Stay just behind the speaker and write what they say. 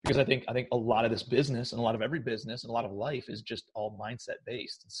because I think a lot of this business and a lot of every business and a lot of life is just all mindset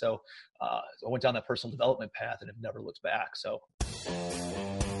based. And so I went down that personal development path and have never looked back. So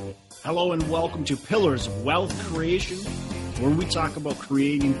hello and welcome to Pillars of Wealth Creation, where we talk about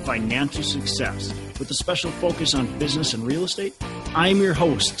creating financial success with a special focus on business and real estate. I'm your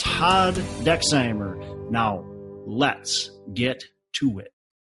host, Todd Dexheimer. Now, let's get to it.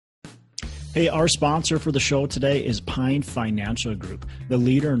 Hey, our sponsor for the show today is Pine Financial Group, the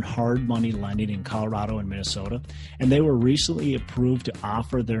leader in hard money lending in Colorado and Minnesota, and they were recently approved to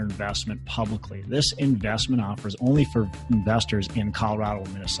offer their investment publicly. This investment offer is only for investors in Colorado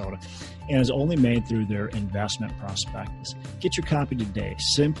and Minnesota and is only made through their investment prospectus. Get your copy today.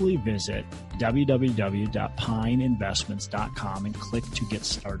 Simply visit www.pineinvestments.com and click to get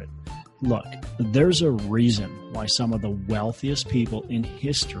started. Look, there's a reason why some of the wealthiest people in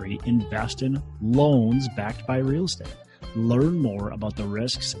history invest in loans backed by real estate. Learn more about the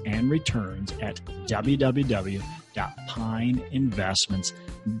risks and returns at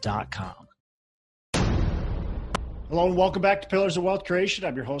www.pineinvestments.com. Hello and welcome back to Pillars of Wealth Creation.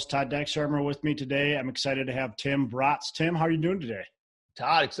 I'm your host, Todd Dexheimer. With me today, I'm excited to have Tim Bratz. Tim, how are you doing today?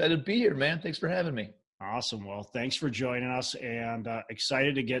 Todd, excited to be here, man. Thanks for having me. Awesome. Well, thanks for joining us and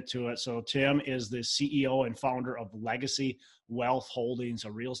excited to get to it. So Tim is the CEO and founder of Legacy Wealth Holdings,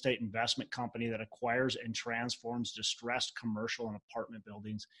 a real estate investment company that acquires and transforms distressed commercial and apartment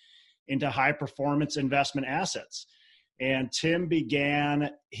buildings into high performance investment assets. And Tim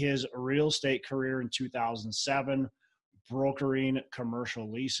began his real estate career in 2007, brokering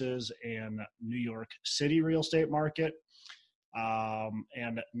commercial leases in New York City real estate market.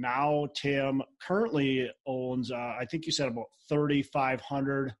 And now Tim currently owns, I think you said about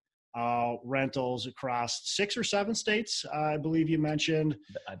 3,500 rentals across 6 or 7 states. I believe you mentioned.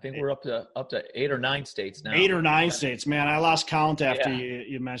 I think we're up to 8 or 9 states now. 8 or 9 states, man. I lost count after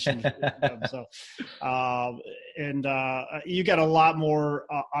you mentioned them. So, you got a lot more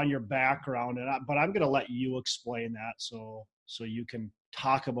on your background, but I'm going to let you explain that so you can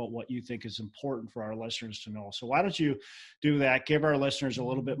talk about what you think is important for our listeners to know. So why don't you do that? Give our listeners a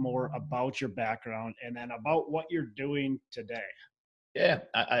little bit more about your background and then about what you're doing today. Yeah,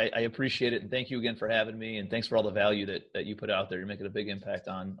 I appreciate it. And thank you again for having me. And thanks for all the value that you put out there. You're making a big impact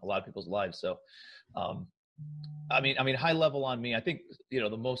on a lot of people's lives. So, I mean, high level on me, I think, the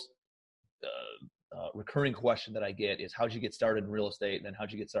most recurring question that I get is how'd you get started in real estate? And then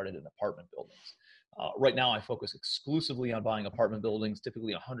how'd you get started in apartment buildings? Right now, I focus exclusively on buying apartment buildings,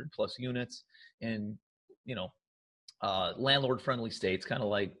 typically 100 plus units in, landlord-friendly states, kind of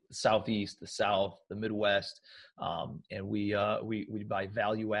like the Southeast, the South, the Midwest, and we buy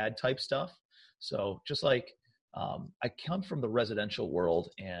value-add type stuff. So just like I come from the residential world,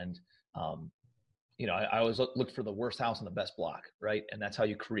 and I always look for the worst house on the best block, right? And that's how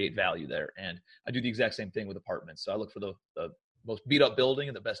you create value there. And I do the exact same thing with apartments. So I look for the most beat up building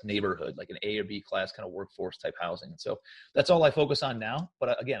in the best neighborhood, like an A or B class kind of workforce type housing. And so that's all I focus on now.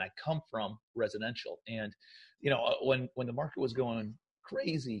 But again, I come from residential, and when the market was going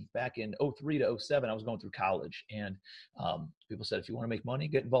crazy back in 03 to 07, I was going through college, and people said, if you want to make money,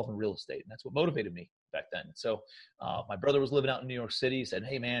 get involved in real estate. And that's what motivated me back then. So my brother was living out in New York City. He said,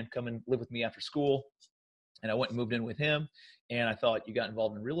 hey man, come and live with me after school. And I went and moved in with him. And I thought, you got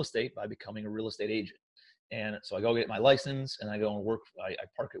involved in real estate by becoming a real estate agent. And so I go get my license and I go and work. I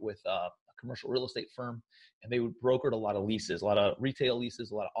park it with a commercial real estate firm, and they would brokered a lot of leases, a lot of retail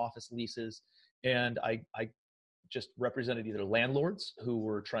leases, a lot of office leases. And I just represented either landlords who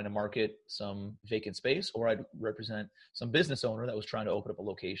were trying to market some vacant space, or I'd represent some business owner that was trying to open up a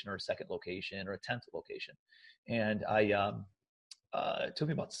location or a second location or a 10th location. And it took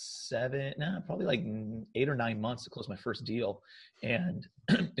me about probably like 8 or 9 months to close my first deal. And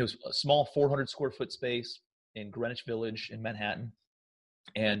it was a small 400 square foot space in Greenwich Village in Manhattan.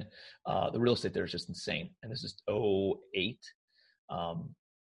 And the real estate there is just insane. And this is 07,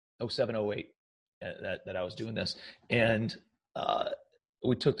 08 that I was doing this. And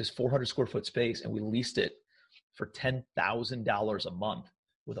we took this 400 square foot space and we leased it for $10,000 a month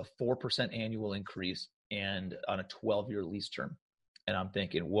with a 4% annual increase and on a 12-year lease term. And I'm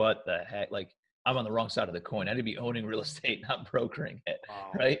thinking, what the heck? Like, I'm on the wrong side of the coin. I need to be owning real estate, not brokering it,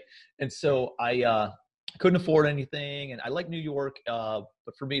 right? And so I couldn't afford anything, and I like New York,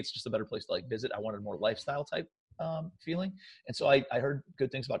 but for me, it's just a better place to visit. I wanted more lifestyle type feeling, and so I heard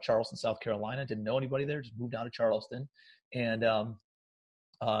good things about Charleston, South Carolina. Didn't know anybody there. Just moved down to Charleston, and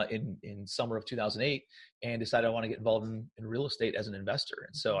in summer of 2008, and decided I want to get involved in real estate as an investor.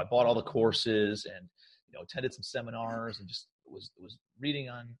 And so I bought all the courses and attended some seminars and just was reading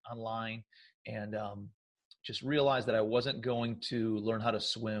online, and just realized that I wasn't going to learn how to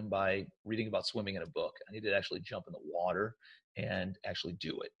swim by reading about swimming in a book. I needed to actually jump in the water and actually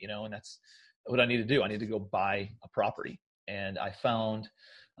do it, and that's what I need to do. I need to go buy a property. And I found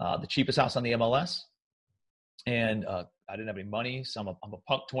the cheapest house on the MLS, and I didn't have any money. So I'm a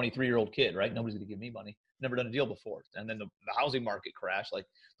punk 23-year-old kid, right? Nobody's going to give me money. Never done a deal before. And then the housing market crashed, like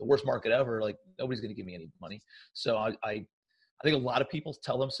the worst market ever. Like nobody's going to give me any money. So I think a lot of people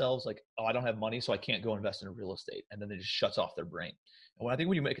tell themselves like, oh, I don't have money, so I can't go invest in real estate. And then it just shuts off their brain. And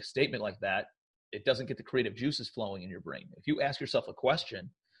when you make a statement like that, it doesn't get the creative juices flowing in your brain. If you ask yourself a question,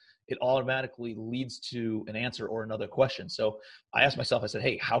 it automatically leads to an answer or another question. So I asked myself, I said,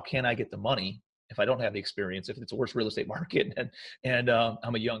 hey, how can I get the money if I don't have the experience, if it's a worse real estate market and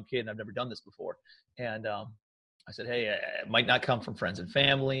I'm a young kid and I've never done this before. And I said, hey, it might not come from friends and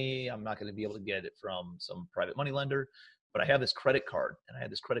family. I'm not going to be able to get it from some private money lender, but I have this credit card, and I had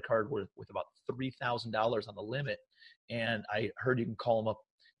this credit card with about $3,000 on the limit. And I heard you can call them up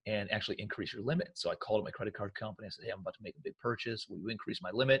and actually increase your limit. So I called my credit card company. I said, hey, I'm about to make a big purchase. Will you increase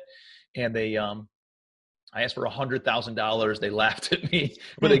my limit? And I asked for $100,000. They laughed at me,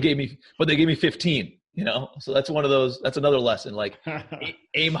 but they gave me 15, So that's that's another lesson, like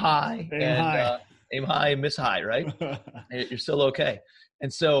aim high aim high, miss high, right? You're still okay.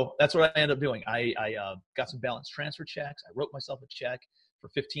 And so that's what I ended up doing. I got some balance transfer checks. I wrote myself a check for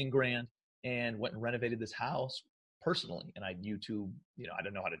 15 grand and went and renovated this house personally. And I YouTube, I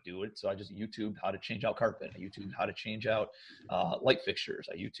don't know how to do it. So I just YouTubed how to change out carpet. I YouTubed how to change out light fixtures.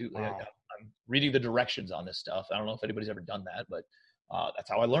 Wow. I'm reading the directions on this stuff. I don't know if anybody's ever done that, but that's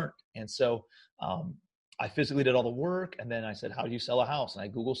how I learned. And so I physically did all the work. And then I said, how do you sell a house? And I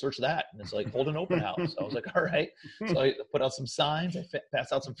Google searched that. And it's like, hold an open house. I was like, all right. So I put out some signs. I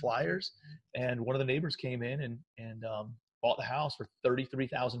passed out some flyers. And one of the neighbors came in and bought the house for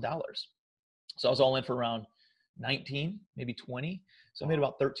 $33,000. So I was all in for around 19, maybe 20. So I made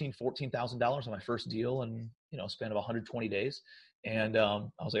about $14,000 on my first deal and, span of 120 days. And I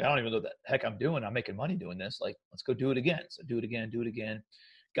was like, I don't even know what the heck I'm doing. I'm making money doing this. Like, let's go do it again. So do it again.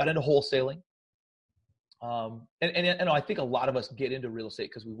 Got into wholesaling. And I think a lot of us get into real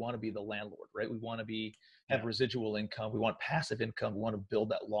estate because we want to be the landlord, right? We want to have residual income. We want passive income. We want to build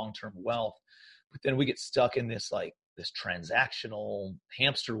that long-term wealth. But then we get stuck in this transactional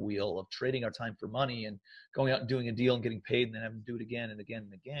hamster wheel of trading our time for money and going out and doing a deal and getting paid and then having to do it again and again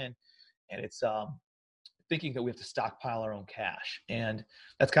and again. And it's thinking that we have to stockpile our own cash. And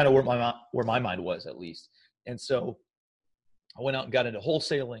that's kind of where my mind was, at least. And so I went out and got into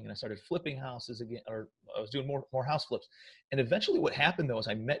wholesaling and I started flipping houses again, or I was doing more house flips. And eventually what happened though is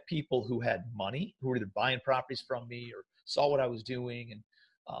I met people who had money, who were either buying properties from me or saw what I was doing and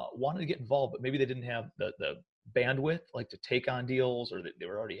wanted to get involved, but maybe they didn't have the bandwidth like to take on deals, or they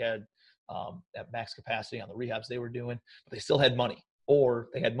already had at max capacity on the rehabs they were doing, but they still had money, or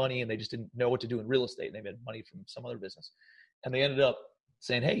they had money and they just didn't know what to do in real estate and they had money from some other business. And they ended up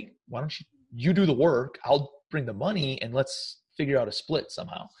saying, hey, why don't you do the work? I'll bring the money and let's figure out a split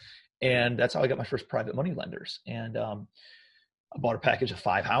somehow. And that's how I got my first private money lenders. And I bought a package of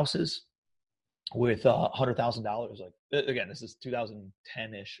 5 houses with $100,000. Like, again, this is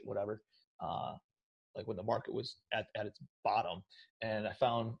 2010-ish, whatever. Like when the market was at its bottom. And I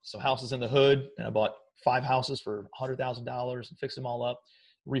found some houses in the hood and I bought 5 houses for $100,000 and fixed them all up,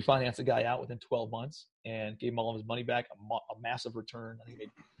 refinanced the guy out within 12 months and gave him all of his money back, a massive return. I think he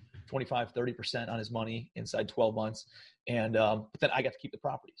made 25-30% on his money inside 12 months. And but then I got to keep the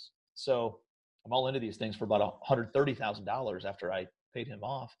properties. So I'm all into these things for about $130,000 after I paid him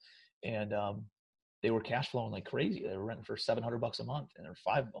off. And they were cash flowing like crazy. They were renting for $700 a month, and there were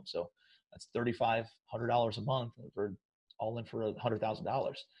 5 of them. So that's $3,500 a month for all in for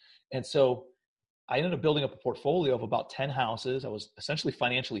 $100,000. And so I ended up building up a portfolio of about 10 houses. I was essentially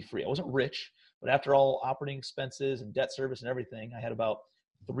financially free. I wasn't rich, but after all operating expenses and debt service and everything, I had about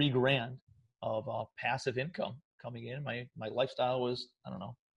 $3,000 of passive income coming in. My lifestyle was, I don't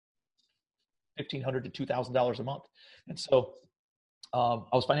know, $1,500 to $2,000 a month. And so I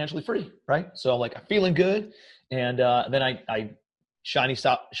was financially free, right? So like I'm feeling good. And then I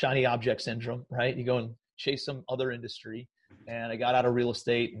shiny object syndrome, right? You go and chase some other industry. And I got out of real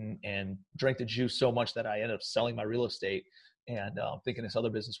estate and drank the juice so much that I ended up selling my real estate and thinking this other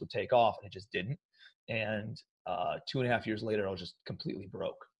business would take off, and it just didn't. And 2.5 years later, I was just completely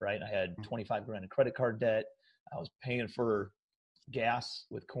broke, right? I had $25,000 in credit card debt. I was paying for gas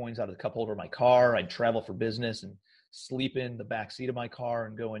with coins out of the cup holder of my car. I'd travel for business and sleep in the back seat of my car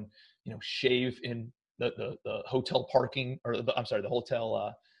and go and, shave in the hotel parking, or the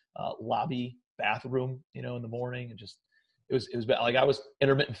hotel lobby bathroom, in the morning. And just, it was like I was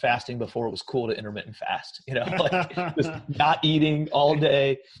intermittent fasting before it was cool to intermittent fast, like just not eating all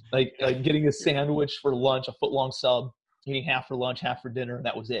day, like getting a sandwich for lunch, a foot long sub, eating half for lunch, half for dinner. And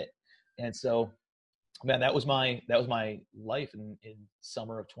that was it. And so, man, that was my life in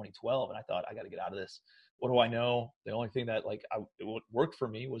summer of 2012. And I thought, I got to get out of this. What do I know? The only thing that what worked for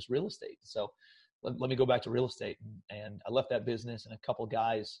me was real estate. So let me go back to real estate. And I left that business, and a couple of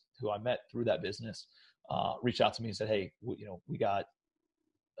guys who I met through that business reached out to me and said, hey, we got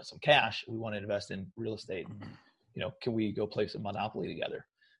some cash. We want to invest in real estate. And, can we go play some Monopoly together?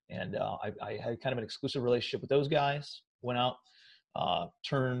 And I had kind of an exclusive relationship with those guys, went out,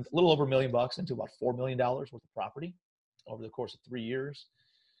 turned a little over $1 million into about $4 million worth of property over the course of 3 years.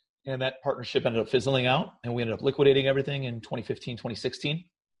 And that partnership ended up fizzling out, and we ended up liquidating everything in 2015, 2016.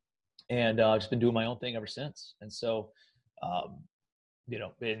 And I've just been doing my own thing ever since. And so,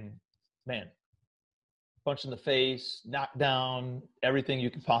 been, punched in the face, knocked down, everything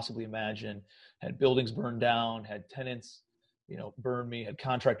you can possibly imagine. Had buildings burned down, had tenants, burn me, had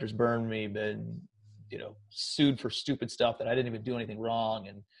contractors burn me, been, sued for stupid stuff that I didn't even do anything wrong,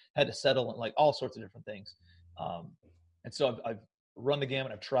 and had to settle, and like all sorts of different things. And so I've run the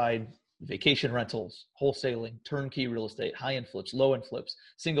gamut. I've tried vacation rentals, wholesaling, turnkey real estate, high-end flips, low-end flips,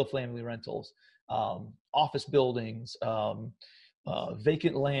 single-family rentals, office buildings,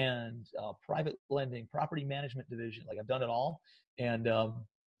 vacant land, private lending, property management division. Like I've done it all. And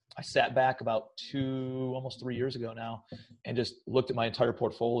I sat back about almost 3 years ago now, and just looked at my entire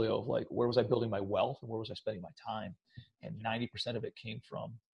portfolio of like, where was I building my wealth and where was I spending my time? And 90% of it came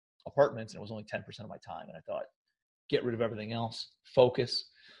from apartments, and it was only 10% of my time. And I thought, get rid of everything else, focus,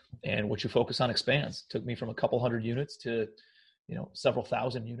 and what you focus on expands. Took me from a couple hundred units to, several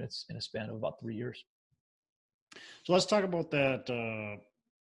thousand units in a span of about 3 years. So let's talk about that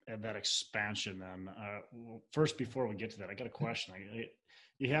expansion then. First, before we get to that, I got a question.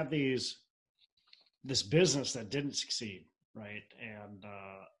 You had this business that didn't succeed, right? And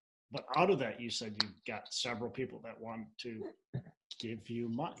but out of that, you said you got several people that want to give you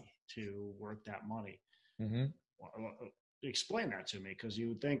money to work that money. Mm-hmm. Explain that to me, because you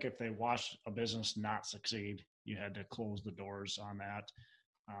would think if they watched a business not succeed, you had to close the doors on that.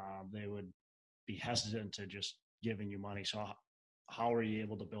 They would be hesitant to just giving you money. So how are you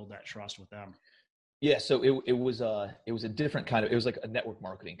able to build that trust with them? Yeah. So it was a different kind of, it was like a network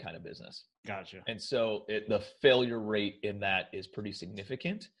marketing kind of business. Gotcha. And so the failure rate in that is pretty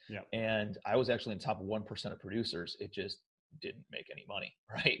significant. Yeah. And I was actually in the top 1% of producers. It just didn't make any money.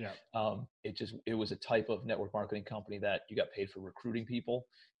 Right. Yeah. It was a type of network marketing company that you got paid for recruiting people.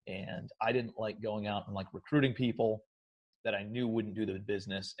 And I didn't like going out and like recruiting people that I knew wouldn't do the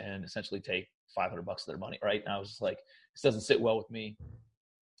business and essentially take $500 of their money. Right. And I was just like, this doesn't sit well with me.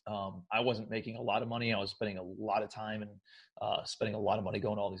 I wasn't making a lot of money. I was spending a lot of time and spending a lot of money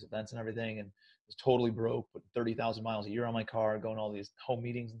going to all these events and everything, and was totally broke, putting 30,000 miles a year on my car, going to all these home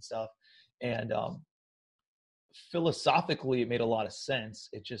meetings and stuff. And philosophically, it made a lot of sense.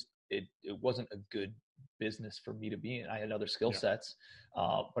 It just, it wasn't a good business for me to be in. I had other skill sets,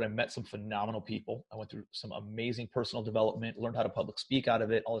 but I met some phenomenal people. I went through some amazing personal development, learned how to public speak out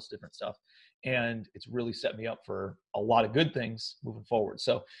of it, all this different stuff. And it's really set me up for a lot of good things moving forward.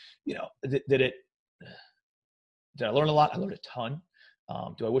 So, did I learn a lot? I learned a ton.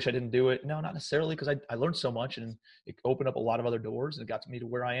 Do I wish I didn't do it? No, not necessarily, because I learned so much, and it opened up a lot of other doors, and it got me to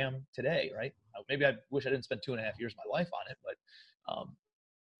where I am today, right? Maybe I wish I didn't spend 2.5 years of my life on it, but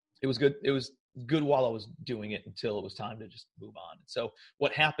it was good. It was good while I was doing it until it was time to just move on. And so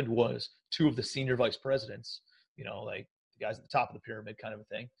what happened was 2 of the senior vice presidents, like the guys at the top of the pyramid kind of a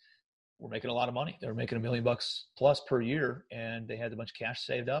thing, were making a lot of money. They were making $1 million plus per year, and they had a bunch of cash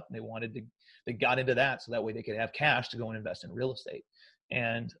saved up, and they got into that so that way they could have cash to go and invest in real estate.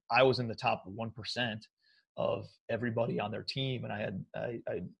 And I was in the top 1% of everybody on their team, and I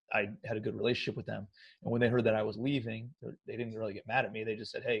had a good relationship with them. And when they heard that I was leaving, they didn't really get mad at me. They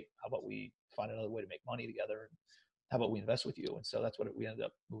just said, "Hey, how about we find another way to make money together? And how about we invest with you?" And so that's what we ended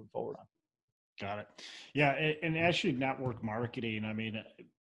up moving forward on. Got it. Yeah, and actually, network marketing, I mean,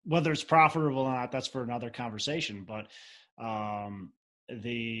 whether it's profitable or not, that's for another conversation. But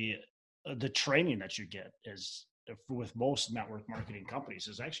the training that you get is, with most network marketing companies,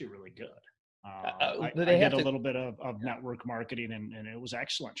 is actually really good. I did a little bit of network marketing, and it was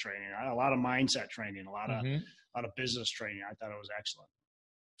excellent training. A lot of mindset training, a lot of business training. I thought it was excellent.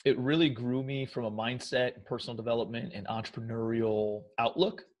 It really grew me from a mindset and personal development and entrepreneurial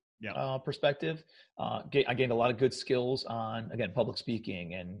outlook perspective. I gained a lot of good skills on, again, public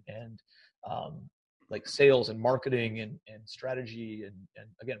speaking and like sales and marketing and strategy and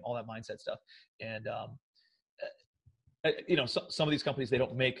again, all that mindset stuff. And some of these companies, they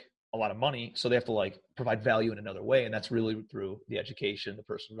don't make a lot of money, so they have to like provide value in another way, and that's really through the education, the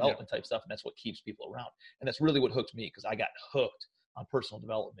personal development type stuff, and that's what keeps people around. And that's really what hooked me, because I got hooked on personal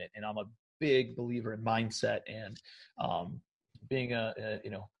development, and I'm a big believer in mindset and being a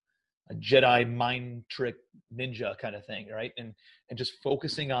Jedi mind trick ninja kind of thing, right? And just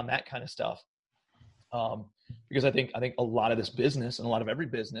focusing on that kind of stuff. Because I think a lot of this business, and a lot of every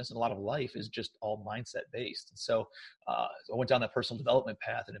business, and a lot of life is just all mindset based. And so I went down that personal development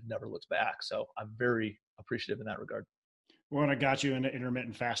path and have never looked back. So I'm very appreciative in that regard. Well, and I got you into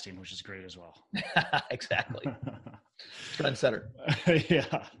intermittent fasting, which is great as well. Exactly. Trendsetter.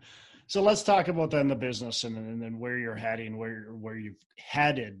 Yeah. So let's talk about then the business and then where you're heading, where you've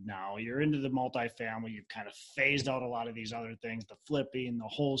headed now. You're into the multifamily. You've kind of phased out a lot of these other things, the flipping, the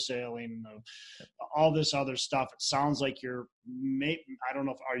wholesaling, all this other stuff. It sounds like I don't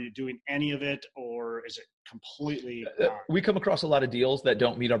know, are you doing any of it, or is it completely we come across a lot of deals that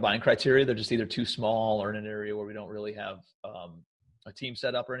don't meet our buying criteria. They're just either too small or in an area where we don't really have a team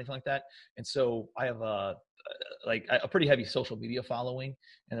set up or anything like that. And so I have a pretty heavy social media following,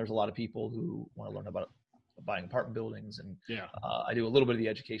 and there's a lot of people who want to learn about buying apartment buildings, and I do a little bit of the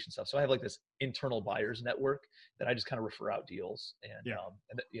education stuff. So I have like this internal buyers network that I just kind of refer out deals, and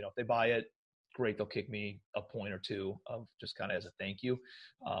if they buy it, great, they'll kick me a point or two of just kind of as a thank you.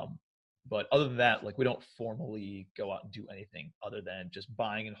 But other than that, like, we don't formally go out and do anything other than just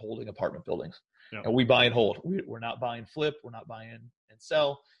buying and holding apartment buildings. Yeah. And we buy and hold. We're not buying flip. We're not buying and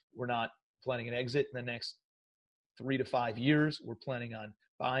sell. We're not planning an exit in the next 3 to 5 years. We're planning on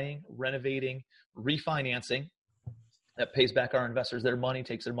buying, renovating, refinancing. That pays back our investors their money,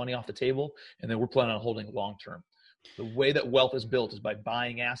 takes their money off the table, and then we're planning on holding long term. The way that wealth is built is by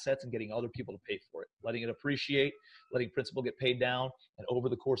buying assets and getting other people to pay for it, letting it appreciate, letting principal get paid down, and over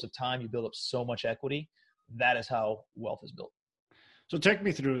the course of time, you build up so much equity. That is how wealth is built. So take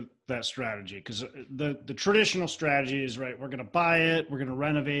me through that strategy, because the traditional strategy is, right, we're going to buy it, we're going to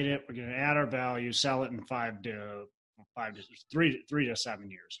renovate it, we're going to add our value, sell it in 3 to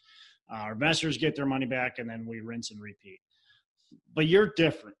 7 years. Our investors get their money back, and then we rinse and repeat. But you're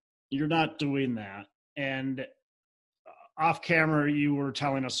different. You're not doing that. And off camera, you were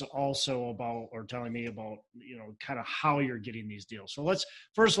telling us also about, or telling me about, kind of how you're getting these deals. So let's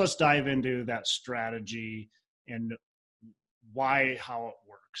dive into that strategy and how it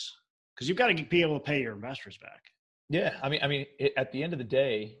works, because you've got to be able to pay your investors back. Yeah. I mean, at the end of the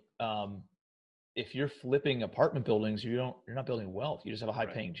day, if you're flipping apartment buildings, you're not building wealth. You just have a high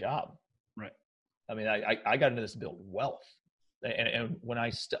paying job. Right. I mean, I got into this to build wealth. And when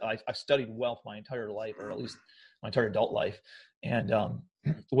I've studied wealth my entire life, or at least my entire adult life. And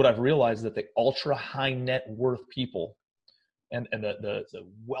what I've realized is that the ultra high net worth people and the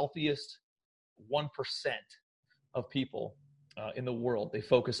wealthiest 1% of people in the world, they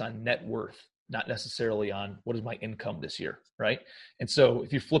focus on net worth, not necessarily on what is my income this year, right? And so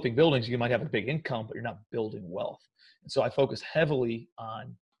if you're flipping buildings, you might have a big income, but you're not building wealth. And so I focus heavily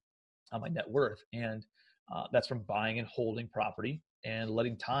on my net worth, and that's from buying and holding property and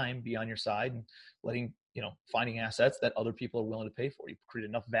letting time be on your side, and finding assets that other people are willing to pay for. You create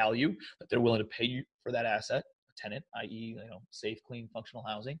enough value that they're willing to pay you for that asset. A tenant, i.e., safe, clean, functional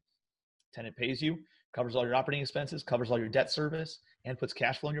housing. Tenant pays you, covers all your operating expenses, covers all your debt service, and puts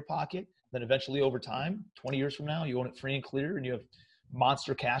cash flow in your pocket. Then eventually, over time, 20 years from now, you own it free and clear, and you have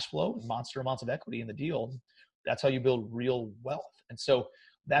monster cash flow and monster amounts of equity in the deal. That's how you build real wealth. And so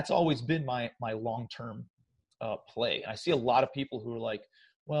that's always been my long-term play. And I see a lot of people who are like,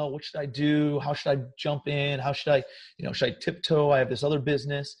 well, what should I do? How should I jump in? How should I, should I tiptoe? I have this other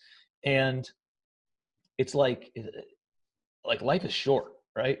business. And it's like life is short,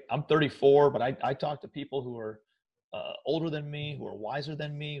 right? I'm 34, but I talk to people who are older than me, who are wiser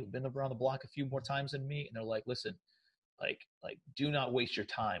than me, who've been around the block a few more times than me. And they're like, listen, like do not waste your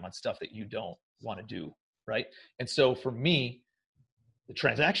time on stuff that you don't want to do, right? And so for me, the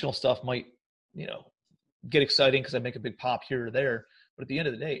transactional stuff might, get exciting because I make a big pop here or there. But at the end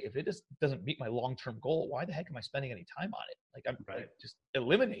of the day, if it just doesn't meet my long-term goal, why the heck am I spending any time on it? Like just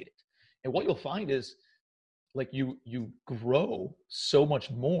eliminate it. And what you'll find is like you grow so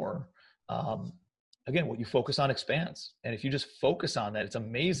much more. Again, what you focus on expands. And if you just focus on that, it's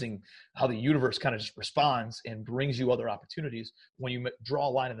amazing how the universe kind of just responds and brings you other opportunities. When you draw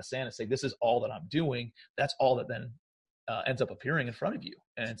a line in the sand and say, this is all that I'm doing, that's all that then ends up appearing in front of you.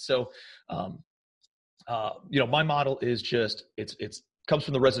 And so, my model is just, it's comes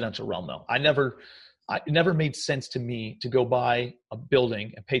from the residential realm though. It never made sense to me to go buy a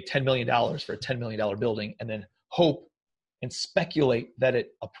building and pay $10 million for a $10 million building and then hope and speculate that it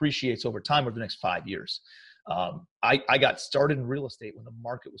appreciates over time over the next 5 years. I got started in real estate when the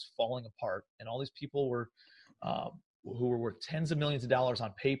market was falling apart, and all these people were who were worth tens of millions of dollars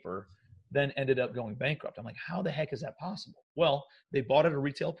on paper then ended up going bankrupt. I'm like, how the heck is that possible? Well, they bought at a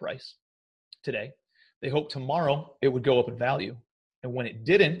retail price today. They hoped tomorrow it would go up in value. And when it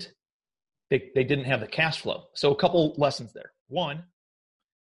didn't, they didn't have the cash flow. So a couple lessons there. One,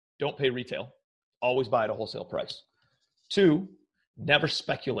 don't pay retail. Always buy at a wholesale price. Two, never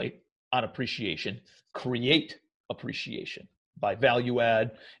speculate on appreciation. Create appreciation by value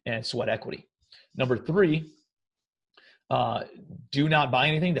add and sweat equity. Number three, do not buy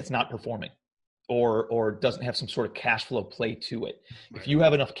anything that's not performing or doesn't have some sort of cash flow play to it. If you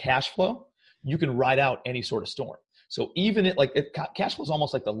have enough cash flow, you can ride out any sort of storm. So even cash flow is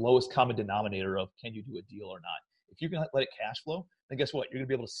almost like the lowest common denominator of can you do a deal or not. If you can let it cash flow, then guess what? You're going to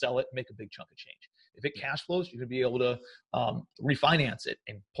be able to sell it and make a big chunk of change. If it cash flows, you're going to be able to refinance it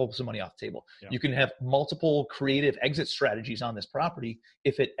and pull some money off the table. Yeah. You can have multiple creative exit strategies on this property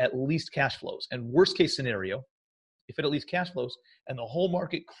if it at least cash flows. And worst case scenario, if it at least cash flows and the whole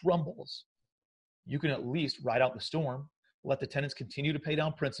market crumbles, you can at least ride out the storm, let the tenants continue to pay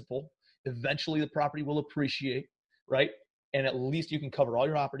down principal. Eventually the property will appreciate, right? And at least you can cover all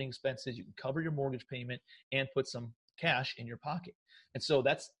your operating expenses. You can cover your mortgage payment and put some cash in your pocket. And so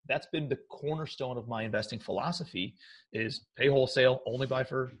that's been the cornerstone of my investing philosophy is pay wholesale, only buy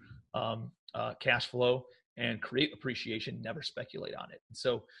for cash flow, and create appreciation, never speculate on it. And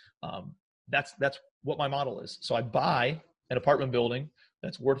so that's what my model is. So I buy an apartment building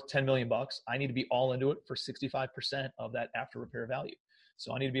that's worth $10 million. I need to be all into it for 65% of that after repair value.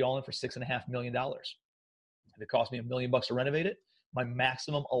 So I need to be all in for $6.5 million. If it cost me $1 million to renovate it, my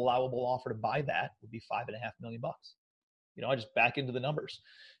maximum allowable offer to buy that would be $5.5 million. I just back into the numbers.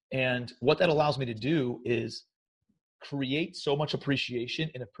 And what that allows me to do is create so much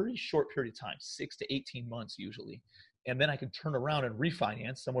appreciation in a pretty short period of time, 6 to 18 months usually. And then I can turn around and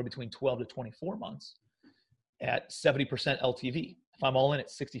refinance somewhere between 12 to 24 months at 70% LTV. If I'm all in at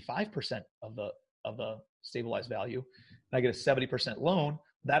 65% of the stabilized value, and I get a 70% loan,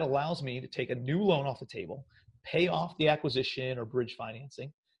 that allows me to take a new loan off the table, pay off the acquisition or bridge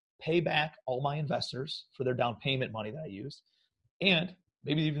financing, pay back all my investors for their down payment money that I used, and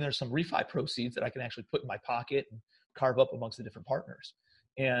maybe even there's some refi proceeds that I can actually put in my pocket and carve up amongst the different partners.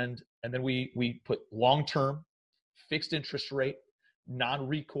 And then we put long-term, fixed interest rate,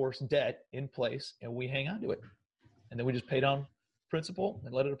 non-recourse debt in place, and we hang on to it. And then we just pay down principal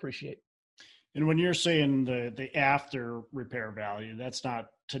and let it appreciate. And when you're saying the after repair value, that's not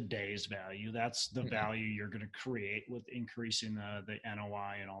today's value. That's the value you're going to create with increasing the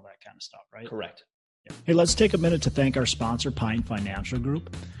NOI and all that kind of stuff, right? Correct. Yeah. Hey, let's take a minute to thank our sponsor, Pine Financial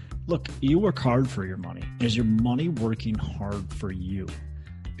Group. Look, you work hard for your money. Is your money working hard for you?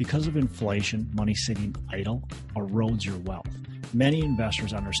 Because of inflation, money sitting idle erodes your wealth. Many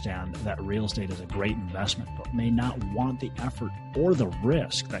investors understand that real estate is a great investment, but may not want the effort or the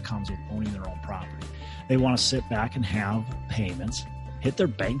risk that comes with owning their own property. They want to sit back and have payments, hit their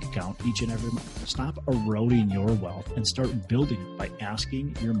bank account each and every month. Stop eroding your wealth and start building it by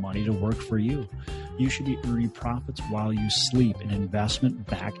asking your money to work for you. You should be earning profits while you sleep, an investment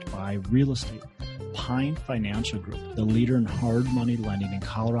backed by real estate. Pine Financial Group, the leader in hard money lending in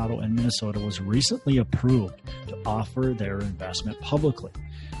Colorado and Minnesota, was recently approved to offer their investment publicly.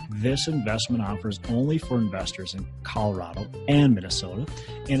 This investment offer is only for investors in Colorado and Minnesota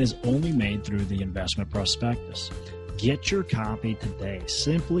and is only made through the investment prospectus. Get your copy today.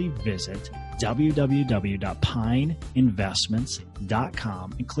 Simply visit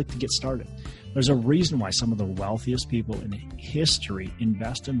www.pineinvestments.com and click to get started. There's a reason why some of the wealthiest people in history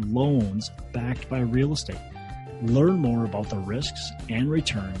invest in loans backed by real estate. Learn more about the risks and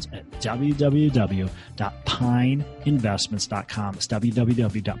returns at www.pineinvestments.com. It's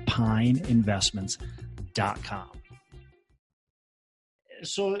www.pineinvestments.com.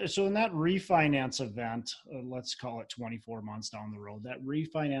 So in that refinance event, let's call it 24 months down the road, that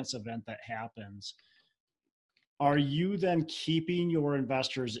refinance event that happens, are you then keeping your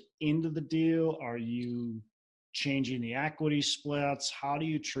investors into the deal? Are you changing the equity splits? How do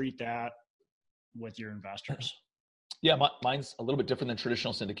you treat that with your investors? Yeah, mine's a little bit different than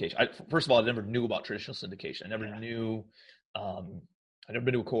traditional syndication. First of all, I never knew about traditional syndication. I never knew, I never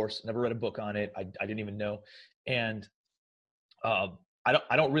been to a course, never read a book on it. I didn't even know. And I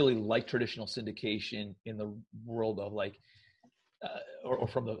don't really like traditional syndication in the world of like, or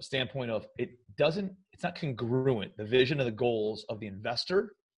from the standpoint of it's not congruent, the vision and the goals of the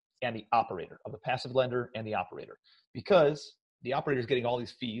investor and the operator, of the passive lender and the operator, because the operator is getting all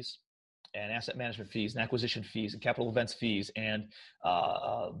these fees and asset management fees and acquisition fees and capital events fees and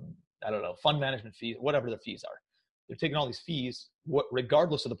I don't know, fund management fees, whatever the fees are. They're taking all these fees,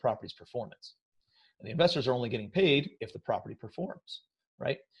 regardless of the property's performance. And the investors are only getting paid if the property performs,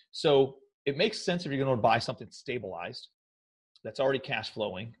 right? So it makes sense if you're going to buy something stabilized that's already cash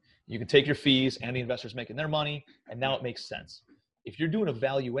flowing. You can take your fees and the investor's making their money, and now it makes sense. If you're doing a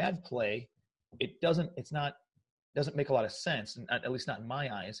value add play, it doesn't make a lot of sense, at least not in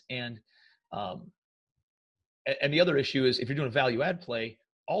my eyes. And the other issue is if you're doing a value add play,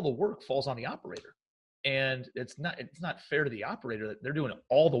 all the work falls on the operator. And it's not fair to the operator that they're doing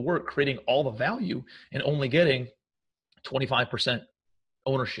all the work, creating all the value, and only getting 25%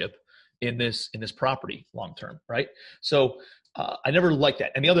 ownership in this property long term, right? So I never liked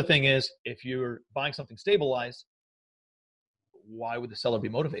that. And the other thing is, if you're buying something stabilized, why would the seller be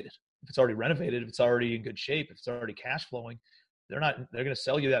motivated? If it's already renovated, if it's already in good shape, if it's already cash flowing, they're going to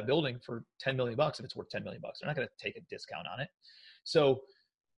sell you that building for $10 million if it's worth $10 million. They're not going to take a discount on it. So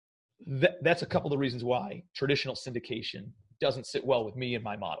that's a couple of the reasons why traditional syndication doesn't sit well with me in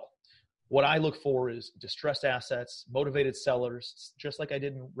my model. What I look for is distressed assets, motivated sellers, just like I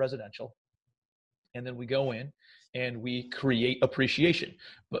did in residential. And then we go in and we create appreciation.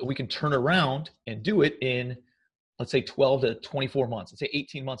 But we can turn around and do it in, let's say, 12 to 24 months. Let's say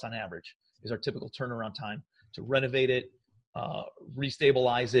 18 months on average is our typical turnaround time to renovate it,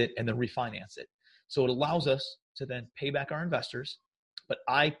 restabilize it, and then refinance it. So it allows us to then pay back our investors, but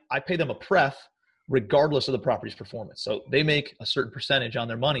I pay them a pref regardless of the property's performance. So they make a certain percentage on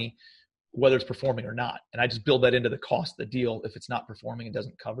their money, whether it's performing or not. And I just build that into the cost of the deal if it's not performing and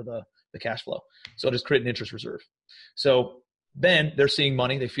doesn't cover the cash flow. So I'll just create an interest reserve. So then they're seeing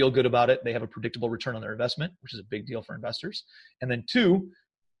money. They feel good about it. They have a predictable return on their investment, which is a big deal for investors. And then two,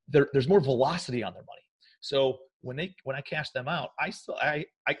 there's more velocity on their money. So when I cash them out,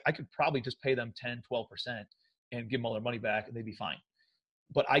 I could probably just pay them 10, 12% and give them all their money back and they'd be fine.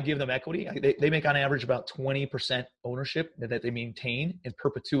 But I give them equity. They make on average about 20% ownership that they maintain in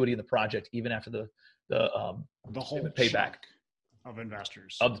perpetuity in the project, even after the whole payback of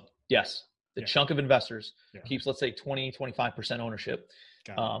investors. The chunk of investors keeps, let's say, 20, 25% ownership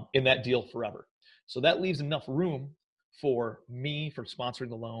in that deal forever. So that leaves enough room for me for sponsoring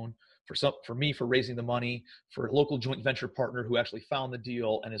the loan, for me for raising the money, for a local joint venture partner who actually found the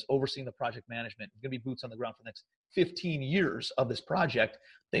deal and is overseeing the project management. It's going to be boots on the ground for the next 15 years of this project.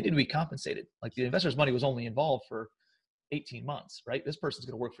 They need to be compensated. Like the investor's money was only involved for 18 months, right? This person's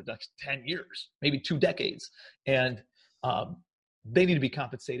going to work for the next 10 years, maybe 2 decades. And they need to be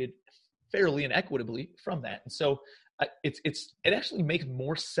compensated fairly and equitably from that. And so it actually makes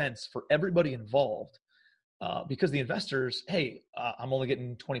more sense for everybody involved. Because the investors, hey, I'm only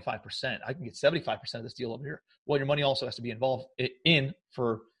getting 25%. I can get 75% of this deal over here. Well, your money also has to be involved in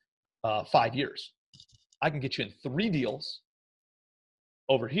for 5 years. I can get you in 3 deals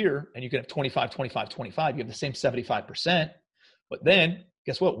over here, and you can have 25, 25, 25. You have the same 75%. But then,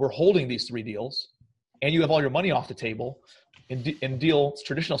 guess what? We're holding these 3 deals, and you have all your money off the table. In deals,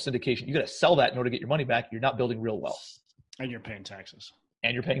 traditional syndication, you got to sell that in order to get your money back. You're not building real wealth. And you're paying taxes.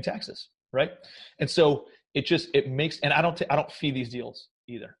 Right? And so it makes, and I don't fee these deals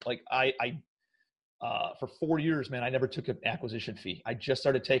either. Like I for 4 years, man, I never took an acquisition fee. I just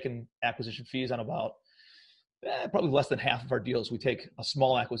started taking acquisition fees on about probably less than half of our deals. We take a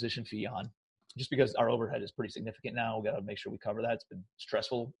small acquisition fee on, just because our overhead is pretty significant now. We got to make sure we cover that. It's been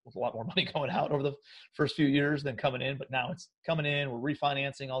stressful with a lot more money going out over the first few years than coming in, but now it's coming in. We're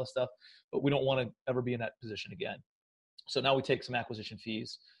refinancing all this stuff, but we don't want to ever be in that position again. So now we take some acquisition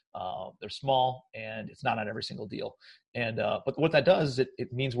fees. They're small and it's not on every single deal. And but what that does is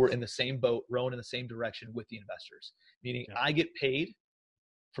it means we're in the same boat, rowing in the same direction with the investors, meaning I get paid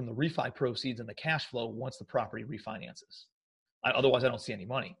from the refi proceeds and the cash flow once the property refinances. Otherwise, I don't see any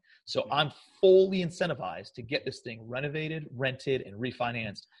money. So I'm fully incentivized to get this thing renovated, rented, and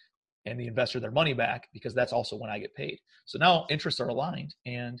refinanced, and the investor their money back, because that's also when I get paid. So now interests are aligned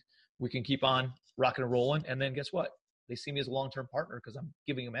and we can keep on rocking and rolling. And then guess what? They see me as a long-term partner because I'm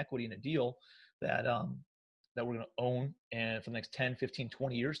giving them equity in a deal that we're going to own and for the next 10, 15,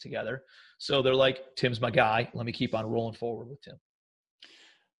 20 years together. So they're like, Tim's my guy. Let me keep on rolling forward with Tim.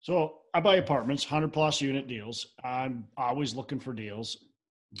 So I buy apartments, 100+ unit deals. I'm always looking for deals,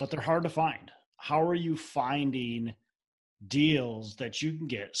 but they're hard to find. How are you finding deals that you can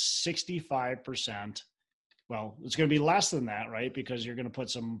get 65%? Well, it's going to be less than that, right? Because you're going to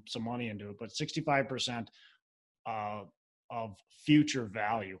put some money into it, but 65% of future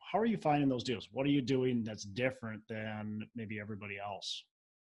value. How are you finding those deals? What are you doing that's different than maybe everybody else?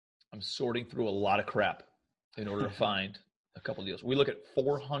 I'm sorting through a lot of crap in order to find a couple deals. We look at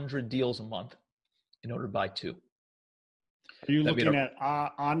 400 deals a month in order to buy 2. Are you looking at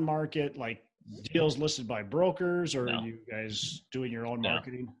on market, like deals listed by brokers, or No. are you guys doing your own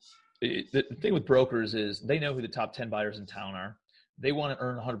marketing? The thing with brokers is they know who the top 10 buyers in town are. They want to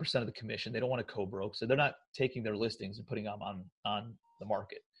earn 100% of the commission. They don't want to co-broke. So they're not taking their listings and putting them on the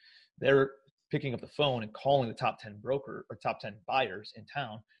market. They're picking up the phone and calling the top 10 broker or top 10 buyers in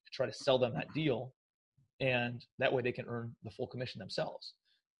town to try to sell them that deal. And that way they can earn the full commission themselves.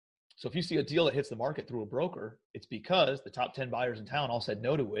 So if you see a deal that hits the market through a broker, it's because the top 10 buyers in town all said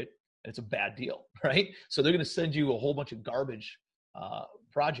no to it, and it's a bad deal, right? So they're going to send you a whole bunch of garbage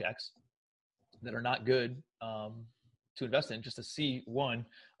projects that are not good to invest in, just to see, one,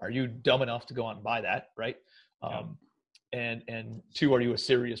 are you dumb enough to go out and buy that, right? And two, are you a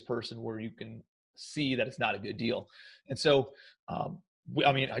serious person where you can see that it's not a good deal? And so,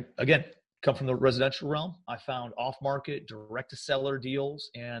 I again, come from the residential realm. I found off-market, direct-to-seller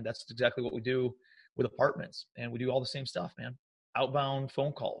deals, and that's exactly what we do with apartments. And we do all the same stuff, man. Outbound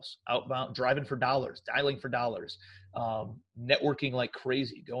phone calls, outbound driving for dollars, dialing for dollars, networking like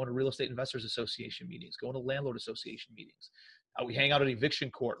crazy, going to real estate investors association meetings, going to landlord association meetings. We hang out at eviction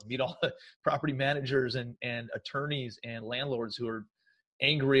court, meet all the property managers and attorneys and landlords who are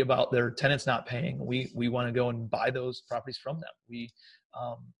angry about their tenants not paying. We want to go and buy those properties from them. We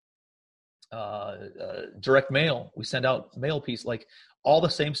direct mail. We send out mail piece, like all the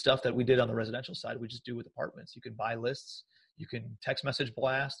same stuff that we did on the residential side. We just do with apartments. You can buy lists. You can text message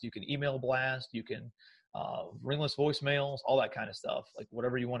blast, you can email blast, you can ringless voicemails, all that kind of stuff, like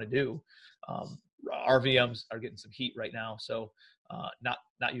whatever you want to do. RVMs are getting some heat right now, so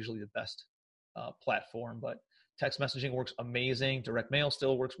not usually the best platform, but text messaging works amazing. Direct mail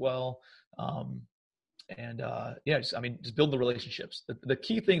still works well. Just build the relationships. The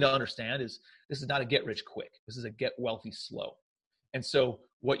key thing to understand is this is not a get rich quick. This is a get wealthy slow. And so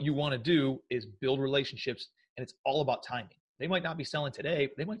what you want to do is build relationships, and it's all about timing. They might not be selling today,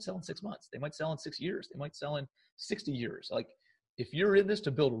 but they might sell in 6 months. They might sell in 6 years. They might sell in 60 years. Like, if you're in this to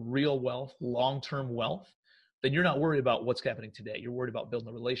build real wealth, long-term wealth, then you're not worried about what's happening today. You're worried about building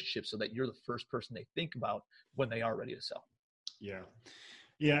a relationship so that you're the first person they think about when they are ready to sell. Yeah.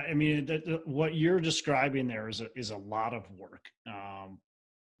 Yeah. I mean, what you're describing there is a lot of work.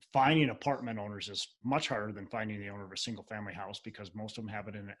 Finding apartment owners is much harder than finding the owner of a single family house, because most of them have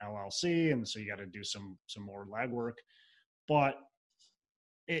it in an LLC. And so you got to do some more legwork. But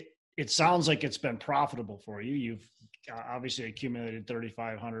it sounds like it's been profitable for you. You've obviously accumulated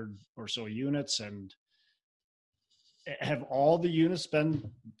 3,500 or so units. And have all the units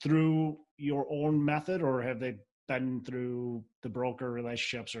been through your own method, or have they been through the broker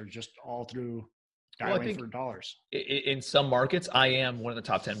relationships, or just all through dialing for dollars? In some markets, I am one of the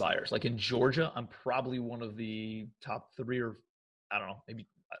top 10 buyers. Like in Georgia, I'm probably one of the top 3, or I don't know, maybe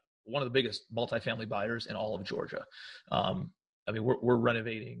one of the biggest multifamily buyers in all of Georgia. We're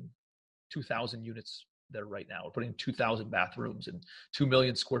renovating 2,000 units there right now. We're putting 2,000 bathrooms and 2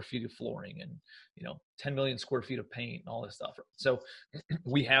 million square feet of flooring and 10 million square feet of paint and all this stuff. So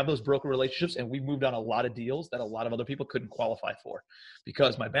we have those broker relationships, and we moved on a lot of deals that a lot of other people couldn't qualify for,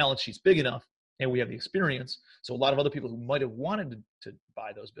 because my balance sheet's big enough and we have the experience. So a lot of other people who might have wanted to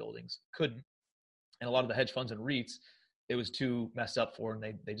buy those buildings couldn't. And a lot of the hedge funds and REITs, it was too messed up for, and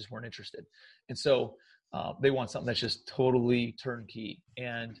they just weren't interested. And so they want something that's just totally turnkey.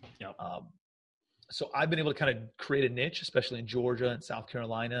 And so I've been able to kind of create a niche, especially in Georgia and South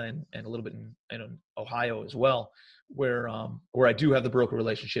Carolina and a little bit in Ohio as well, where I do have the broker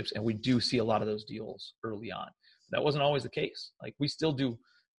relationships, and we do see a lot of those deals early on. That wasn't always the case. Like, we still do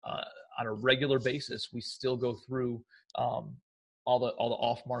on a regular basis. We still go through all the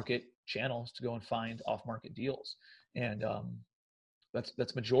off-market channels to go and find off-market deals, and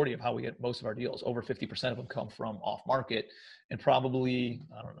that's majority of how we get most of our deals. Over 50% of them come from off-market, and probably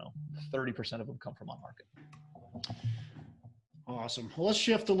 30% of them come from on-market. Awesome. Well, let's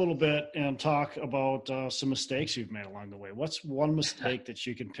shift a little bit and talk about some mistakes you've made along the way. What's one mistake that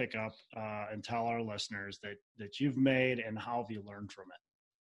you can pick up and tell our listeners that you've made, and how have you learned from it?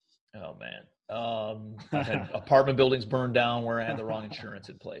 Oh man. I've had apartment buildings burned down where I had the wrong insurance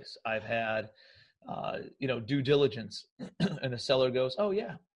in place. I've had, due diligence and the seller goes, oh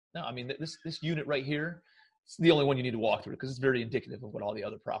yeah, no, I mean, this unit right here, it's the only one you need to walk through because it's very indicative of what all the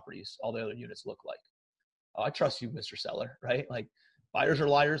other units look like. Oh, I trust you, Mr. Seller, right? Like, buyers are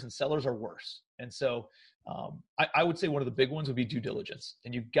liars and sellers are worse. And so I would say one of the big ones would be due diligence,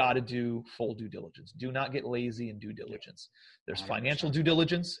 and you got to do full due diligence. Do not get lazy in due diligence. There's 100%. Financial due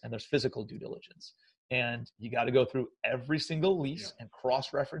diligence and there's physical due diligence. And you got to go through every single lease and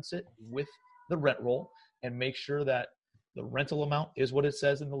cross-reference it with the rent roll and make sure that the rental amount is what it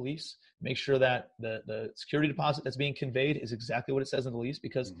says in the lease. Make sure that the security deposit that's being conveyed is exactly what it says in the lease,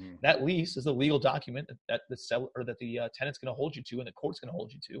 because that lease is a legal document that the seller or that the tenant's going to hold you to, and the court's going to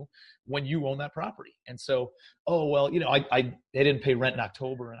hold you to when you own that property. And so, oh, well, they didn't pay rent in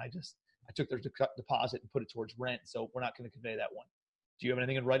October, and I took their deposit and put it towards rent, so we're not going to convey that one. Do you have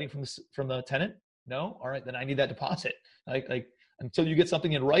anything in writing from the tenant? No? All right, then I need that deposit. Like until you get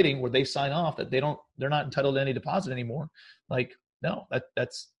something in writing where they sign off that they're not entitled to any deposit anymore. Like, no,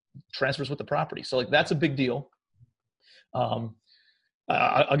 that's transfers with the property. So like, that's a big deal. I'll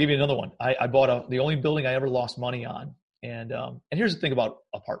give you another one. I bought the only building I ever lost money on. And here's the thing about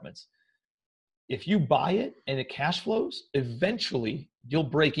apartments. If you buy it and it cash flows, eventually you'll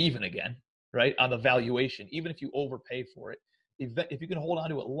break even again, right? On the valuation, even if you overpay for it. If you can hold on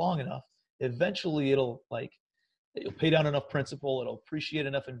to it long enough, eventually you'll pay down enough principal, it'll appreciate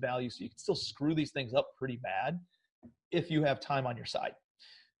enough in value, so you can still screw these things up pretty bad if you have time on your side.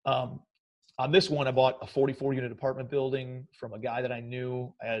 On this one, I bought a 44-unit apartment building from a guy that I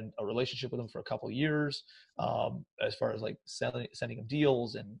knew. I had a relationship with him for a couple of years, as far as like sending him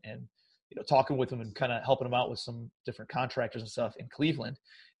deals and talking with him and kind of helping him out with some different contractors and stuff in Cleveland.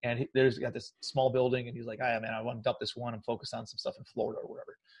 And there's got this small building, and he's like, "Hey, man, I want to dump this one and focus on some stuff in Florida or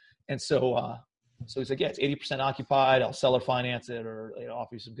whatever." And so he's like, "Yeah, it's 80% occupied. I'll seller finance it or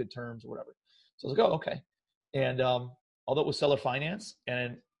offer you some good terms or whatever." So I was like, "Oh, okay." And although it was seller finance,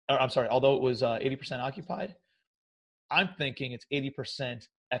 although it was 80% occupied, I'm thinking it's 80%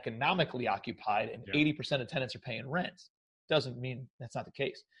 economically occupied and 80% of tenants are paying rent. Doesn't mean that's not the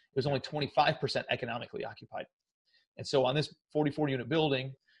case. It was only 25% economically occupied. And so on this 44-unit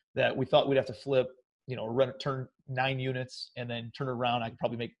building that we thought we'd have to flip, turn 9 units and then turn it around, I could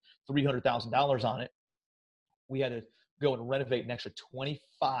probably make $300,000 on it. We had to go and renovate an extra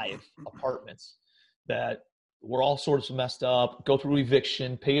 25 apartments that were all sorts of messed up, go through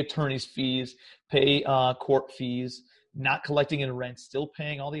eviction, pay attorney's fees, pay court fees, not collecting in rent, still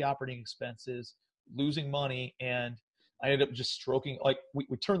paying all the operating expenses, losing money. And I ended up just stroking, like we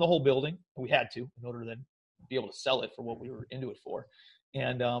turned the whole building. We had to in order to then be able to sell it for what we were into it for.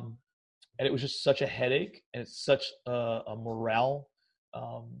 And it was just such a headache, and it's such a morale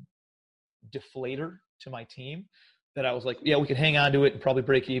deflator to my team that I was like, yeah, we could hang on to it and probably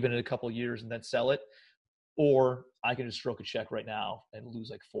break even in a couple of years and then sell it. Or I can just stroke a check right now and lose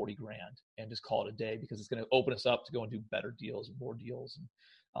like 40 grand and just call it a day, because it's going to open us up to go and do better deals and more deals.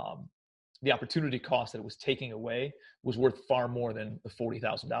 And the opportunity cost that it was taking away was worth far more than the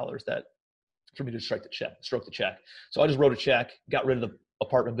 $40,000 that for me to stroke the check. So I just wrote a check, got rid of the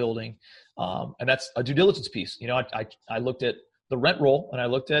apartment building. And that's a due diligence piece. I looked at the rent roll and I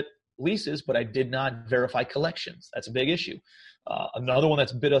looked at leases, but I did not verify collections. That's a big issue. Another one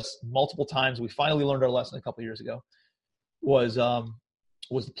that's bit us multiple times, we finally learned our lesson a couple of years ago, was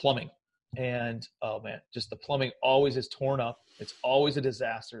the plumbing. And oh man, just the plumbing always is torn up. It's always a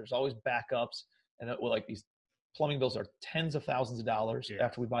disaster. There's always backups. And these plumbing bills are tens of thousands of dollars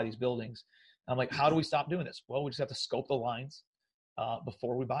after we buy these buildings. And I'm like, how do we stop doing this? Well, we just have to scope the lines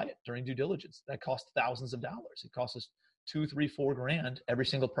before we buy it during due diligence. That costs thousands of dollars. It costs us $2, $3, $4 grand every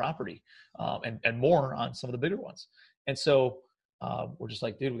single property, and more on some of the bigger ones. And so we're just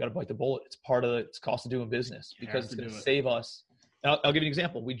like, dude, we got to bite the bullet. It's part of it's cost of doing business, because it's going to save us. And I'll give you an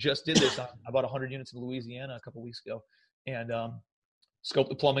example. We just did this on about 100 units in Louisiana a couple of weeks ago, and scoped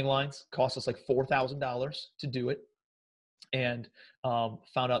the plumbing lines. Cost us like $4,000 to do it, and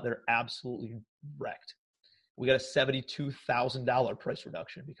found out they're absolutely wrecked. We got a $72,000 price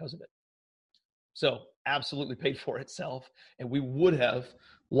reduction because of it. So absolutely paid for itself, and we would have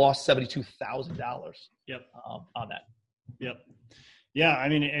lost $72,000 on that. Yep. Yeah. I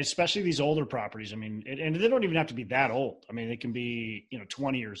mean, especially these older properties. I mean, and they don't even have to be that old. I mean, they can be,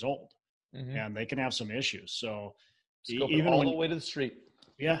 20 years old, and they can have some issues. So even all the way to the street.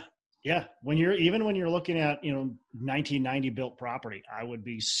 Yeah. Yeah. When you're looking at, 1990 built property, I would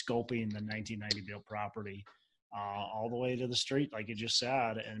be scoping the 1990 built property all the way to the street, like you just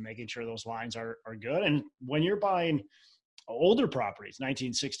said, and making sure those lines are good. And when you're buying older properties,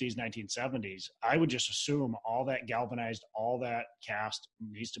 1960s, 1970s, I would just assume all that galvanized, all that cast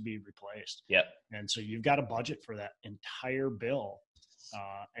needs to be replaced. Yep. And so you've got a budget for that entire bill,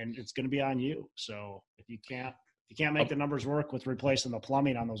 and it's going to be on you. So if you can't make the numbers work with replacing the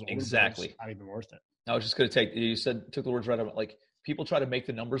plumbing on those older bills, not even worth it. I was just going to took the words right out. Like, people try to make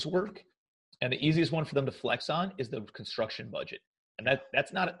the numbers work, and the easiest one for them to flex on is the construction budget. And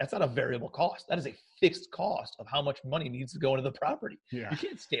that's not a variable cost. That is a fixed cost of how much money needs to go into the property. Yeah. You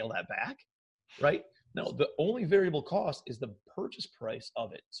can't scale that back, right? No, the only variable cost is the purchase price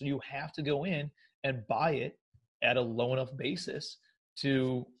of it. So you have to go in and buy it at a low enough basis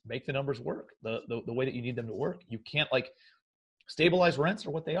to make the numbers work the way that you need them to work. You can't like stabilized rents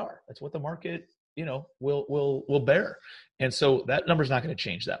are what they are. That's what the market, will bear. And so that number's not going to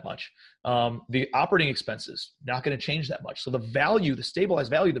change that much. The operating expenses, not going to change that much. So the stabilized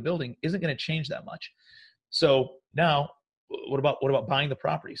value of the building isn't going to change that much. So now what about buying the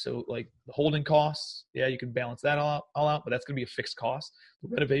property? So like the holding costs, yeah, you can balance that all out, but that's going to be a fixed cost. The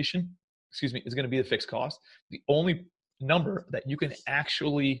renovation, is going to be a fixed cost. The only number that you can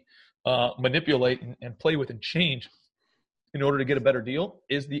actually manipulate and play with and change in order to get a better deal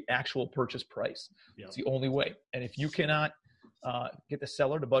is the actual purchase price. Yep. It's the only way. And if you cannot get the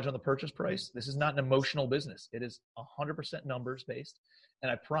seller to budge on the purchase price, this is not an emotional business. It is 100% numbers based.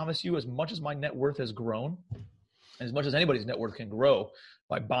 And I promise you, as much as my net worth has grown, and as much as anybody's net worth can grow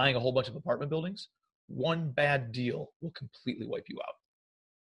by buying a whole bunch of apartment buildings, one bad deal will completely wipe you out.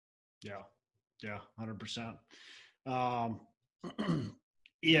 Yeah, 100%.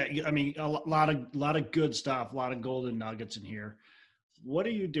 Yeah, I mean, a lot of good stuff, a lot of golden nuggets in here. What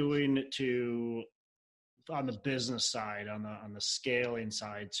are you doing on the business side, on the scaling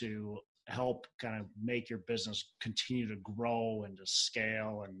side, to help kind of make your business continue to grow and to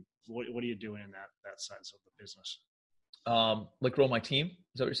scale? And what are you doing in that sense of the business? Like grow my team? Is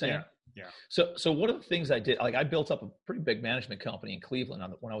that what you're saying? Yeah. So one of the things I did, like I built up a pretty big management company in Cleveland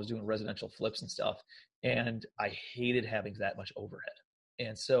when I was doing residential flips and stuff, and I hated having that much overhead.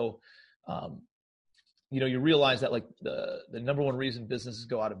 And so, you realize that like the number one reason businesses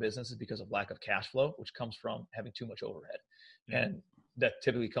go out of business is because of lack of cash flow, which comes from having too much overhead. Yeah. And that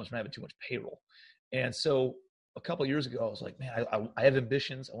typically comes from having too much payroll. And so a couple of years ago, I was like, man, I have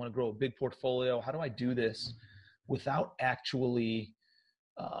ambitions. I want to grow a big portfolio. How do I do this without actually,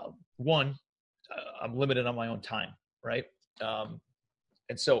 I'm limited on my own time, right?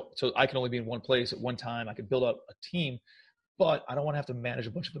 And so I can only be in one place at one time. I can build up a team, but I don't want to have to manage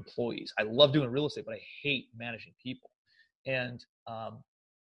a bunch of employees. I love doing real estate, but I hate managing people. And all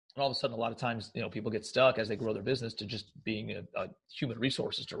of a sudden, a lot of times, people get stuck as they grow their business to just being a human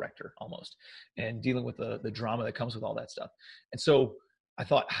resources director almost, and dealing with the drama that comes with all that stuff. And so I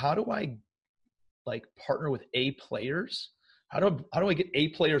thought, how do I like partner with A players? How do I get A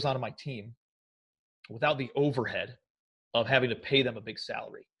players onto my team without the overhead of having to pay them a big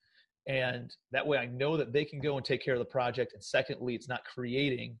salary? And that way I know that they can go and take care of the project. And secondly, it's not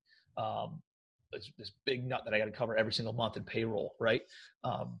creating this big nut that I got to cover every single month in payroll, right?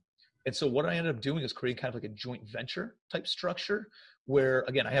 And so what I ended up doing is creating kind of like a joint venture type structure where,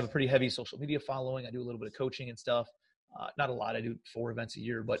 again, I have a pretty heavy social media following. I do a little bit of coaching and stuff. Not a lot. I do 4 events a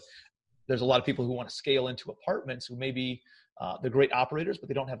year, but there's a lot of people who want to scale into apartments who maybe they're great operators, but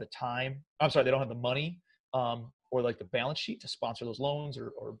they don't have the time. They don't have the money or like the balance sheet to sponsor those loans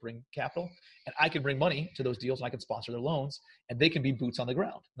or bring capital. And I can bring money to those deals and I can sponsor their loans and they can be boots on the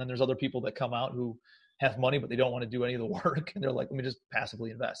ground. And then there's other people that come out who have money, but they don't want to do any of the work. And they're like, let me just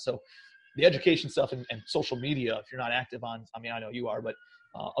passively invest. So the education stuff and social media, if you're not active on, I know you are, but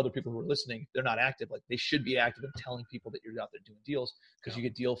other people who are listening, they're not active. Like they should be active in telling people that you're out there doing deals because you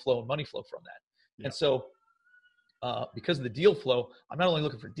get deal flow and money flow from that. Yeah. And so because of the deal flow, I'm not only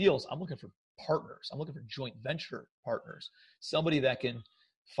looking for deals, I'm looking for partners. I'm looking for joint venture partners, somebody that can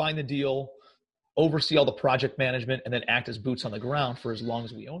find the deal, oversee all the project management, and then act as boots on the ground for as long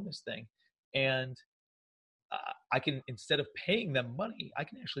as we own this thing. And I can, instead of paying them money, I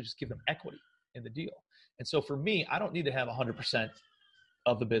can actually just give them equity in the deal. And so for me, I don't need to have 100%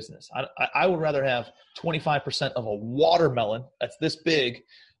 of the business. I would rather have 25% of a watermelon that's this big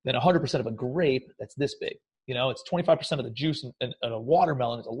than 100% of a grape that's this big. It's 25% of the juice in a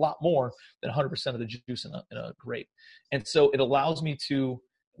watermelon is a lot more than 100% of the juice in a grape. And so it allows me to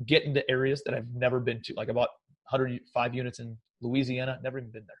get into areas that I've never been to. Like I bought 105 units in Louisiana, never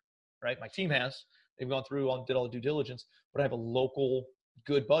even been there, right? My team has. They've gone through and did all the due diligence, but I have a local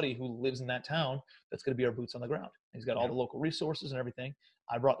good buddy who lives in that town that's going to be our boots on the ground. He's got all the local resources and everything.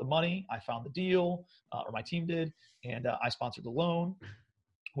 I brought the money. I found the deal, or my team did, and I sponsored the loan.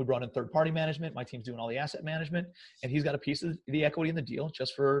 We brought in third-party management. My team's doing all the asset management, and he's got a piece of the equity in the deal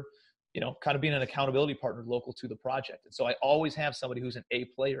just for, kind of being an accountability partner local to the project. And so I always have somebody who's an A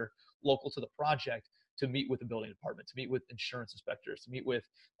player local to the project to meet with the building department, to meet with insurance inspectors, to meet with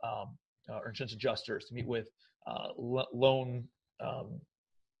or insurance adjusters, to meet with loan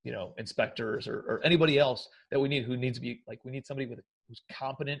inspectors or anybody else that we need who needs to be like, we need somebody who's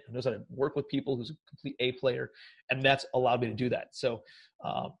competent, who knows how to work with people, who's a complete A player. And that's allowed me to do that. So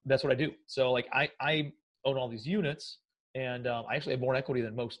that's what I do. So like I own all these units and I actually have more equity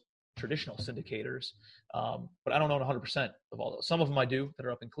than most traditional syndicators. But I don't own 100% of all those. Some of them I do that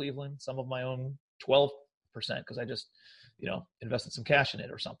are up in Cleveland. Some of them I own 12 because I just, invested some cash in it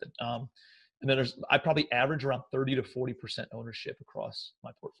or something. And then I probably average around 30 to 40% ownership across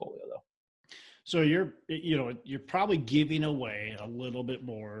my portfolio though. So you're probably giving away a little bit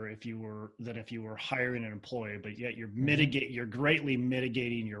more if you were hiring an employee, but yet you're greatly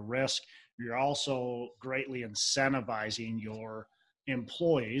mitigating your risk. You're also greatly incentivizing your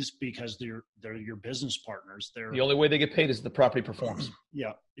employees because they're your business partners. The only way they get paid is the property performs.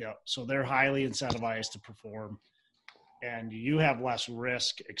 Yeah. So they're highly incentivized to perform, and you have less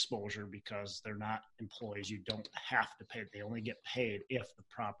risk exposure because they're not employees. You don't have to pay. They only get paid if the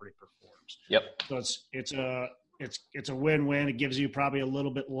property performs. Yep. So it's a win-win. It gives you probably a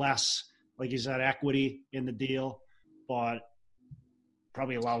little bit less, like you said, equity in the deal, but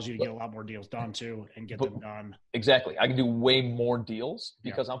probably allows you to get a lot more deals done too and get them done. Exactly. I can do way more deals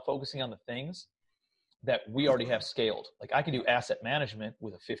because I'm focusing on the things that we already have scaled. Like I can do asset management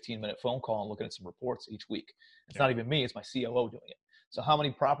with a 15-minute phone call and looking at some reports each week. It's not even me, it's my COO doing it. So how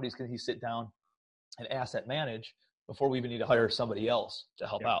many properties can he sit down and asset manage before we even need to hire somebody else to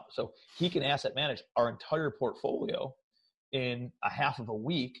help out? So he can asset manage our entire portfolio in a half of a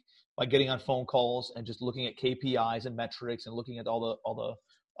week by getting on phone calls and just looking at KPIs and metrics and looking at all the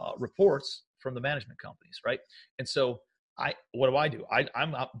reports from the management companies, right? And so what do?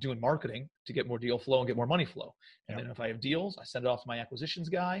 I'm out doing marketing to get more deal flow and get more money flow. And then if I have deals, I send it off to my acquisitions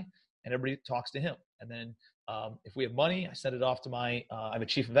guy and everybody talks to him. And then if we have money, I send it off to I have a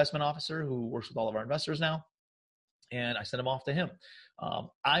chief investment officer who works with all of our investors now. And I send them off to him.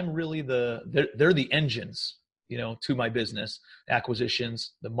 I'm really they're the engines, to my business,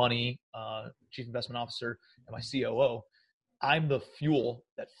 acquisitions, the money, chief investment officer, and my COO. I'm the fuel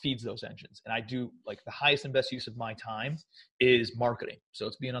that feeds those engines. And I do like the highest and best use of my time is marketing. So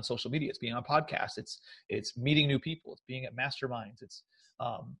it's being on social media, it's being on podcasts, it's meeting new people, it's being at masterminds, it's,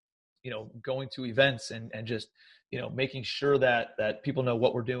 going to events and just, making sure that people know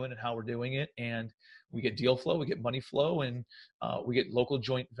what we're doing and how we're doing it. And we get deal flow, we get money flow, and we get local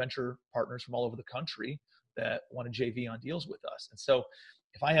joint venture partners from all over the country that want to JV on deals with us. And so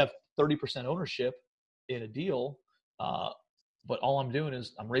if I have 30% ownership in a deal, but all I'm doing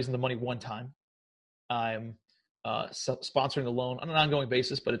is I'm raising the money one time. I'm sponsoring the loan on an ongoing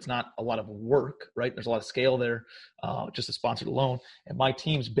basis, but it's not a lot of work, right? There's a lot of scale there, just to sponsor the loan. And my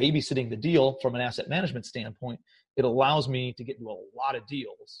team's babysitting the deal from an asset management standpoint. It allows me to get into a lot of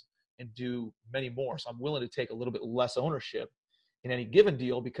deals and do many more. So I'm willing to take a little bit less ownership in any given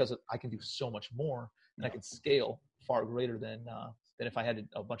deal because I can do so much more and I can scale far greater than if I had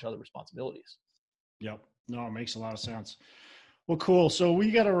a bunch of other responsibilities. Yep. No, it makes a lot of sense. Well, cool. So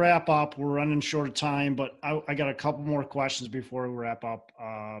we got to wrap up. We're running short of time, but I got a couple more questions before we wrap up.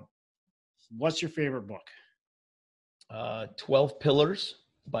 What's your favorite book? 12 Pillars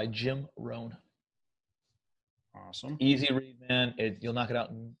by Jim Rohn. Awesome. Easy read, man. You'll knock it out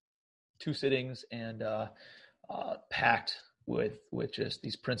in 2 sittings and packed with just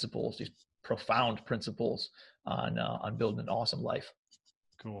these principles, these profound principles on building an awesome life.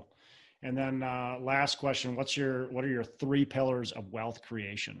 Cool. And then last question, what are your 3 pillars of wealth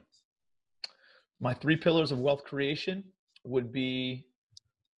creation? My 3 pillars of wealth creation would be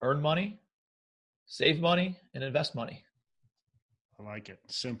earn money, save money, and invest money. I like it.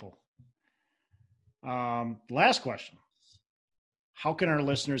 Simple. Last question. How can our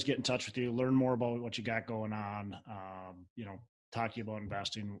listeners get in touch with you, learn more about what you got going on, talk to you about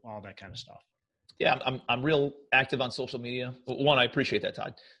investing, all that kind of stuff? Yeah, I'm real active on social media. One, I appreciate that,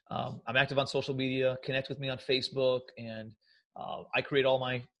 Todd. I'm active on social media. Connect with me on Facebook, and I create all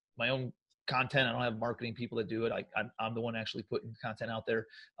my own content. I don't have marketing people that do it. I'm the one actually putting content out there.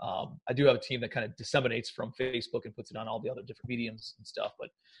 I do have a team that kind of disseminates from Facebook and puts it on all the other different mediums and stuff. But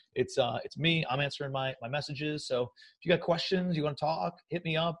it's me. I'm answering my messages. So if you got questions, you want to talk, hit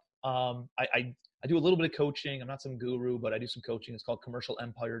me up. I do a little bit of coaching. I'm not some guru, but I do some coaching. It's called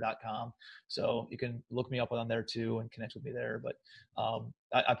commercialempire.com. So you can look me up on there too and connect with me there. But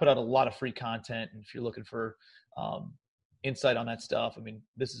I put out a lot of free content. And if you're looking for insight on that stuff, I mean,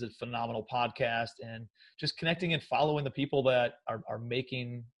 this is a phenomenal podcast, and just connecting and following the people that are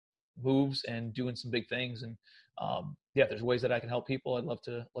making moves and doing some big things. And if there's ways that I can help people, I'd love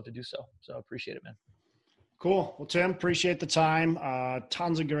to do so. So I appreciate it, man. Cool. Well, Tim, appreciate the time.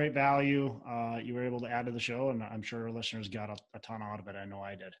 Tons of great value you were able to add to the show, and I'm sure our listeners got a ton out of it. I know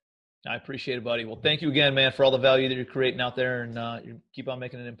I did. I appreciate it, buddy. Well, thank you again, man, for all the value that you're creating out there, and you keep on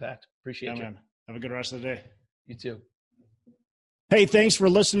making an impact. Appreciate you. Man. Have a good rest of the day. You too. Hey, thanks for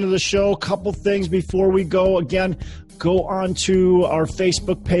listening to the show. A couple things before we go. Again, go on to our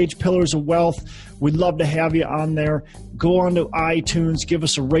Facebook page, Pillars of Wealth. We'd love to have you on there. Go on to iTunes, give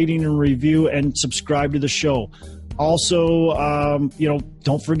us a rating and review, and subscribe to the show. Also,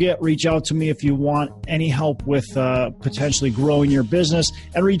 don't forget, reach out to me if you want any help with potentially growing your business,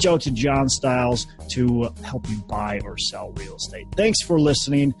 and reach out to John Stiles to help you buy or sell real estate. Thanks for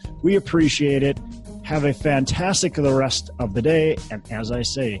listening. We appreciate it. Have a fantastic the rest of the day. And as I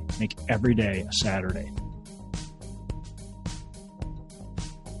say, make every day a Saturday.